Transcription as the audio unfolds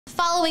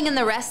Following in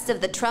the rest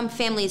of the Trump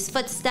family's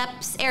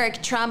footsteps,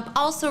 Eric Trump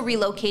also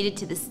relocated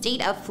to the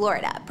state of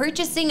Florida,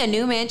 purchasing a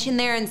new mansion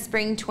there in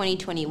spring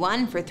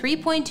 2021 for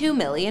 $3.2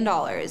 million.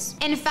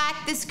 In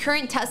fact, this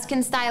current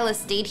Tuscan-style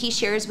estate he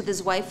shares with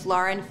his wife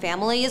Lara and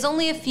family is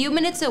only a few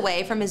minutes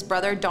away from his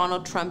brother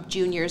Donald Trump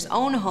Jr.'s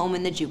own home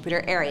in the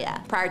Jupiter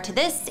area. Prior to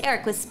this,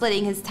 Eric was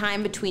splitting his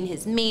time between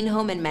his main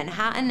home in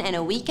Manhattan and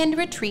a weekend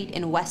retreat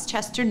in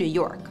Westchester, New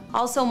York.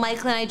 Also,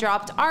 Michael and I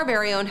dropped our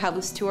very own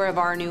house tour of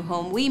our new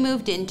home we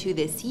moved into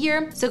this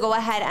year, so go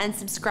ahead and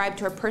subscribe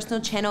to our personal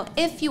channel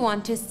if you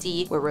want to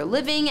see where we're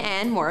living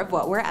and more of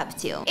what we're up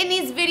to. In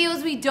these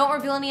videos, we don't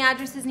reveal any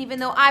addresses, and even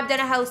though I've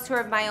done a house tour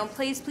of my own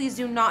place, please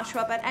do not show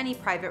up at any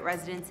private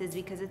residences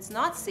because it's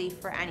not safe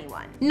for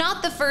anyone.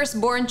 Not the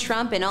firstborn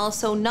Trump, and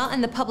also not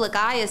in the public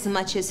eye as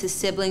much as his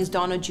siblings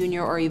Donald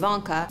Jr. or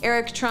Ivanka,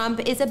 Eric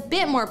Trump is a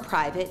bit more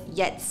private,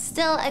 yet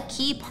still a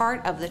key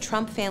part of the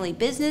Trump family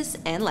business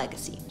and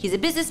legacy. He's a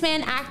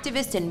businessman,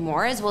 activist, and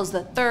more, as well as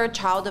the third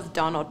child of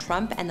Donald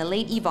Trump and the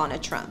late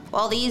Ivana Trump.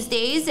 While these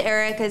days,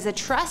 Eric is a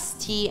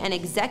trustee and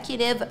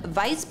executive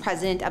vice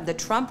president of the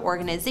Trump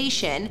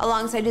Organization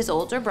alongside his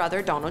older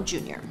brother Donald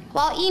Jr.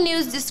 While E!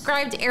 News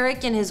described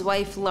Eric and his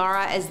wife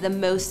Lara as the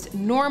most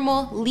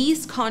normal,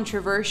 least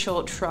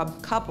controversial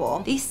Trump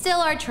couple, they still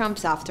are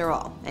Trumps after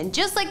all. And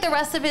just like the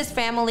rest of his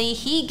family,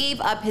 he gave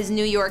up his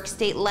New York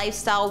State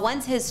lifestyle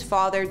once his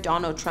father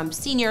Donald Trump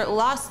Sr.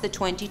 lost the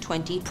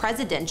 2020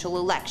 presidential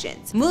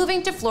elections,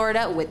 moving to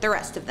Florida with the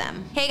rest of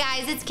them. Hey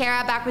guys, it's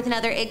Kara back with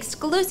another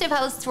exclusive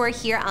house tour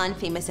here on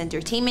Famous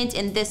Entertainment,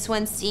 and this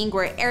one seeing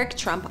where Eric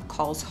Trump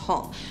calls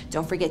home.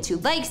 Don't forget to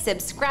like,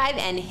 subscribe,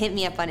 and hit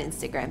me up on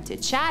Instagram to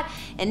chat.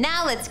 And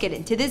now let's get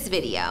into this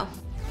video.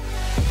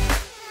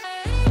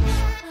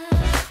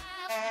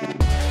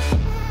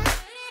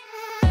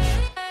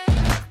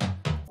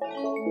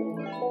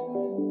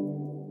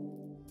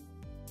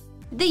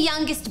 The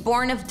youngest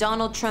born of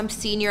Donald Trump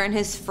Sr. and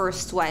his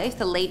first wife,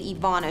 the late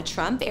Ivana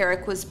Trump,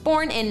 Eric was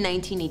born in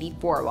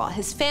 1984 while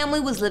his family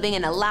was living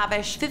in a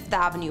lavish Fifth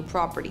Avenue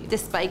property.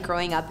 Despite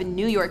growing up in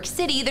New York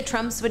City, the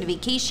Trumps would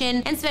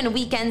vacation and spend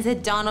weekends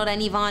at Donald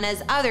and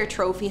Ivana's other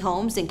trophy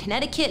homes in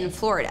Connecticut and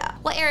Florida.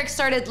 While Eric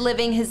started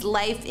living his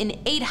life in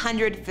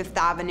 800 Fifth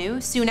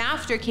Avenue, soon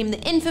after came the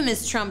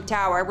infamous Trump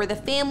Tower, where the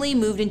family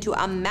moved into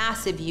a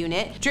massive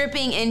unit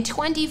dripping in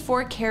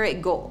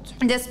 24-karat gold.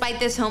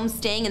 Despite this home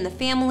staying in the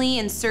family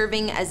and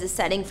serving as a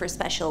setting for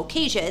special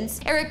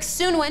occasions, Eric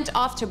soon went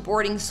off to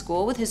boarding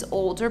school with his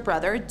older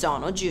brother,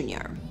 Donald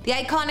Jr. The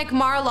iconic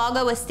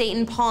Mar-a-Lago estate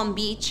in Palm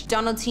Beach,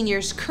 Donald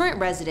Sr.'s current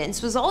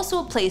residence, was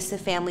also a place the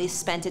family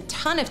spent a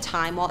ton of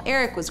time while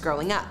Eric was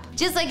growing up.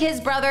 Just like his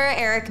brother,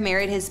 Eric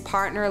married his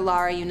partner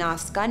Lara,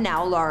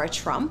 now Lara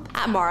Trump,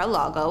 at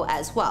Mar-a-Lago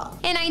as well.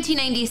 In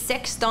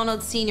 1996,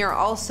 Donald Sr.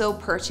 also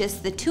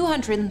purchased the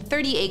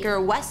 230-acre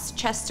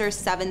Westchester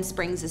Seven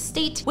Springs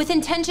estate with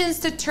intentions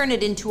to turn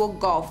it into a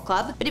golf club,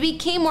 but it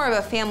became more of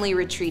a family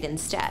retreat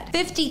instead.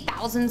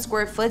 50,000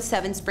 square foot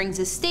Seven Springs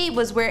estate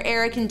was where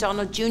Eric and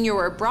Donald Jr.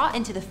 were brought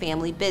into the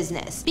family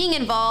business, being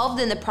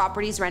involved in the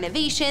property's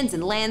renovations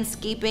and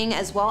landscaping,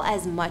 as well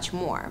as much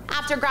more.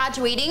 After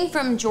graduating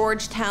from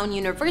Georgetown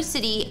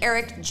University,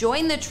 Eric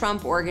joined the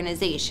Trump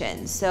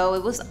Organization, so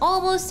it was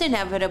almost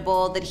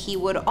inevitable that he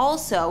would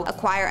also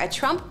acquire a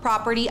Trump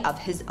property of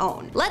his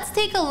own. Let's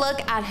take a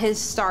look at his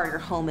starter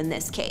home in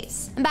this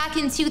case. Back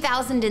in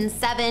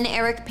 2007,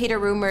 Eric paid a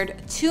rumored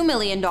 $2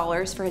 million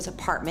for his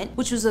apartment,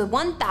 which was a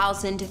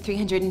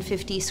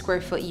 1,350 square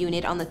foot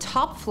unit on the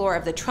top floor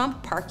of the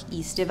Trump Park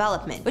East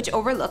development, which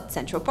overlooked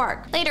Central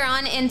Park. Later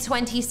on in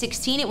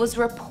 2016, it was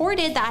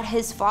reported that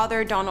his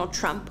father, Donald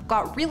Trump,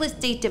 got real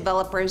estate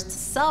developers to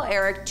sell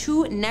Eric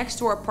two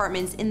next-door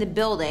apartments in the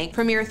building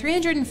for mere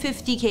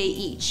 $350K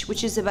each,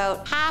 which is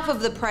about half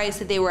of the price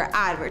that they were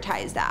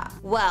advertised at.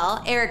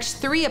 Well, Eric's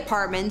three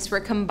apartments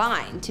were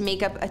combined to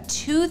make up a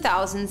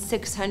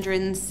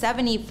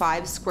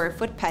 2,675 square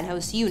foot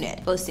penthouse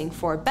unit, boasting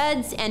 4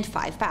 beds and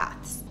 5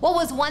 baths. What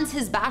was once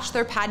his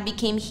bachelor pad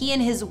became he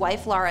and his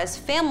wife Lara's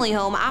family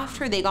home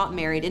after they got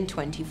married in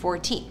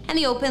 2014, and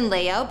the open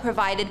layout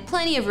provided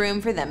plenty of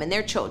room for them and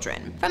their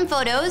children. From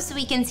photos,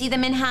 we can see the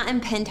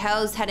Manhattan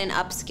penthouse had an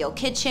upscale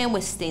kitchen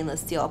with stainless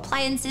steel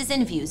appliances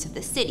and views of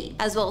the city,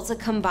 as well as a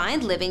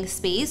combined living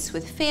space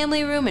with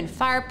family room and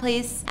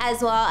fireplace,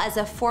 as well as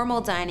a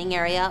formal dining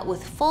area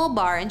with full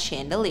bar and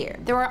chandelier.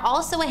 There were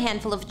also a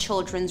handful of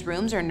children's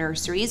rooms or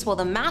nurseries, while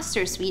the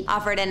master suite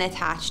offered an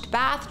attached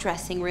bath,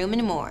 dressing room,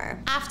 and more.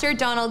 After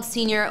Donald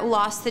Sr.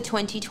 lost the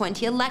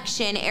 2020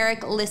 election,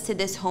 Eric listed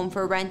this home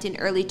for rent in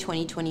early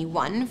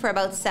 2021 for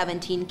about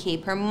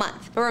 $17K per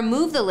month, but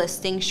removed the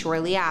listing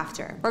shortly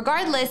after.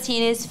 Regardless, he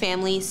and his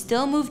family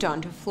still moved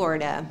on to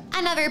Florida.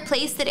 Another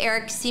place that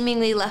Eric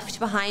seemingly left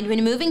behind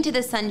when moving to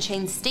the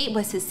Sunshine State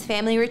was his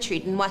family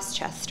retreat in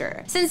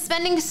Westchester. Since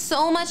spending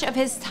so much of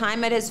his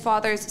time at his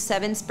father's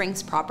Seven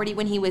Springs property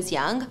when he was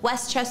young,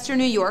 Westchester,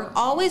 New York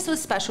always was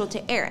special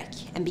to Eric,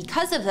 and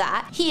because of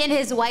that, he and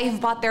his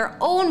wife bought their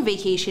own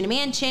vacation vacation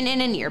mansion in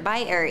a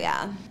nearby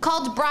area.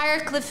 Called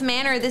Briarcliff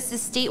Manor, this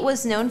estate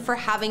was known for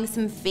having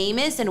some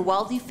famous and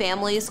wealthy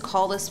families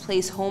call this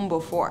place home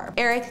before.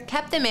 Eric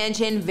kept the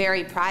mansion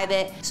very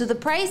private, so the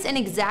price and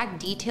exact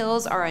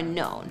details are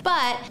unknown,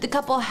 but the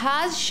couple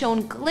has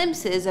shown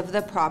glimpses of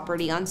the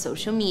property on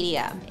social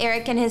media.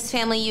 Eric and his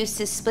family used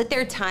to split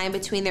their time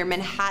between their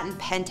Manhattan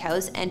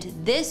penthouse and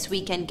this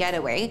weekend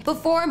getaway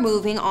before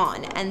moving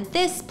on, and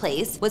this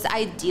place was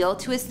ideal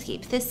to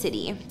escape the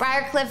city.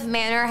 Briarcliff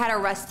Manor had a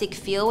rustic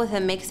feel with a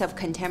mix of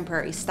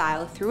contemporary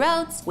style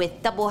throughout,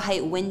 with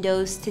double-height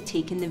windows to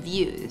take in the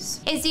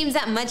views. It seems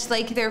that much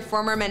like their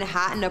former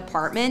Manhattan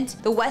apartment,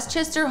 the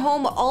Westchester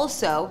home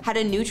also had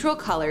a neutral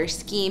color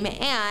scheme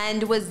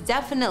and was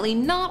definitely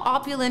not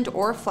opulent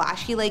or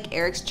flashy like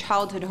Eric's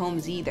childhood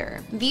homes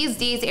either. These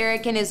days,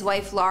 Eric and his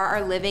wife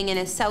Lara are living in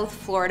a South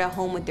Florida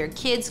home with their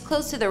kids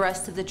close to the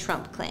rest of the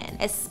Trump clan,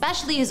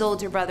 especially his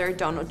older brother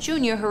Donald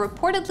Jr., who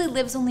reportedly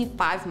lives only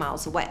 5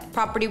 miles away.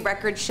 Property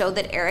records show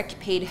that Eric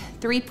paid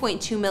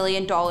 $3.2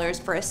 million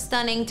for a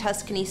stunning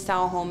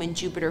Tuscan-style home in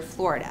Jupiter,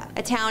 Florida,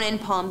 a town in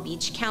Palm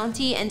Beach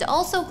County and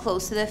also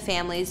close to the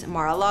family's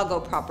Mar-a-Lago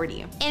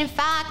property. In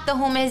fact, the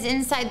home is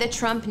inside the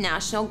Trump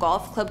National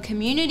Golf Club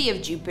community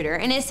of Jupiter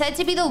and is said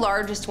to be the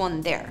largest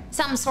one there.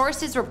 Some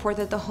sources report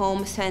that the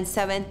home spans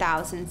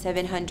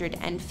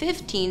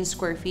 7,715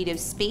 square feet of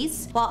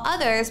space, while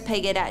others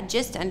peg it at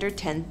just under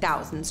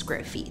 10,000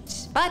 square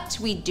feet. But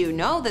we do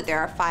know that there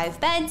are 5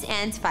 beds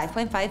and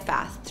 5.5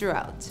 baths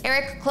throughout.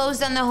 Eric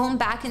closed on the home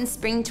back in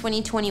spring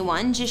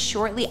 2021, just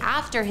shortly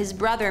after his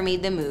brother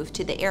made the move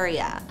to the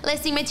area.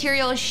 Listing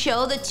materials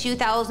show the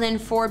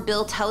 2004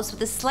 built house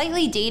with a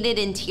slightly dated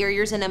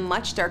interiors and a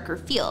much darker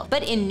feel,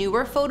 but in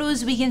newer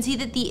photos we can see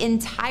that the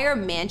entire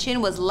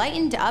mansion was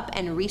lightened up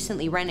and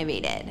recently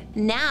renovated.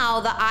 Now,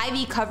 the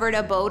ivy-covered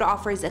abode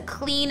offers a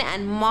clean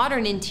and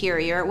modern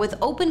interior with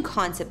open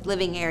concept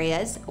living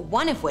areas,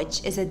 one of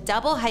which is a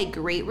double-height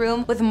great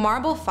room with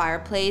marble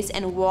fireplace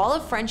and wall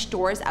of French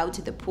doors out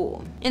to the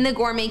pool. In the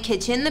gourmet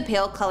kitchen, the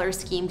pale color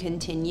scheme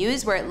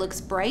continues, where it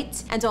looks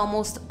bright and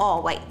almost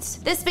all white.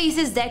 This space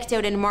is decked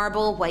out in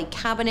marble, white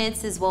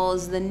cabinets, as well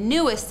as the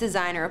newest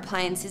designer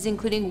appliances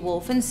including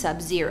Wolf and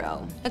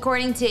Sub-Zero.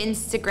 According to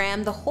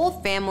Instagram, the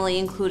whole family,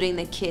 including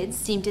the kids,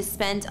 seem to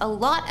spend a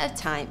lot of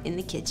time in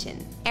the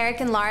kitchen.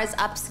 Eric and Lara's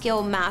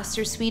upscale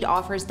master suite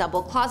offers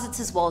double closets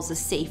as well as a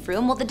safe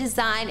room, while the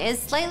design is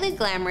slightly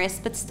glamorous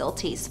but still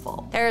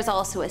tasteful. There is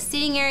also a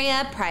seating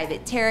area,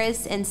 private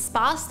terrace, and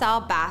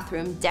spa-style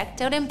bathroom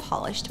decked out in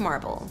polished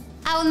marble.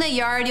 Out in the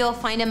yard, you'll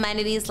find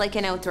amenities like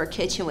an outdoor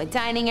kitchen with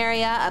dining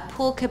area, a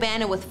pool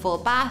cabana with full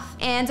bath,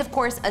 and of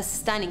course a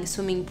stunning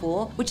swimming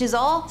pool, which is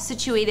all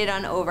situated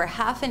on over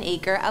half an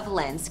acre of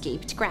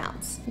landscaped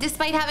grounds.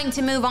 Despite having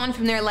to move on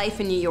from their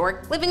life in New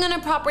York, living on a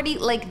property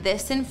like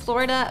this in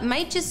Florida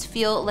might just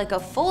feel like a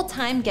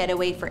full-time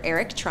getaway for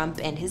Eric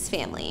Trump and his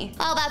family.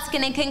 Well, that's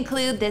gonna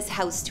conclude this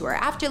house tour.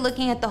 After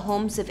looking at the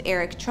homes of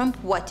Eric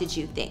Trump, what did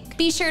you think?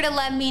 Be sure to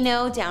let me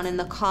know down in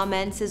the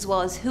comments, as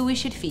well as who we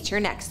should feature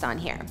next on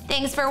here.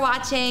 Thanks for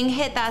watching.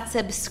 Hit that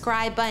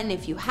subscribe button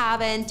if you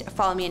haven't.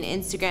 Follow me on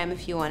Instagram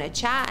if you want to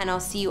chat, and I'll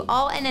see you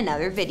all in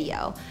another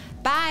video.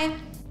 Bye!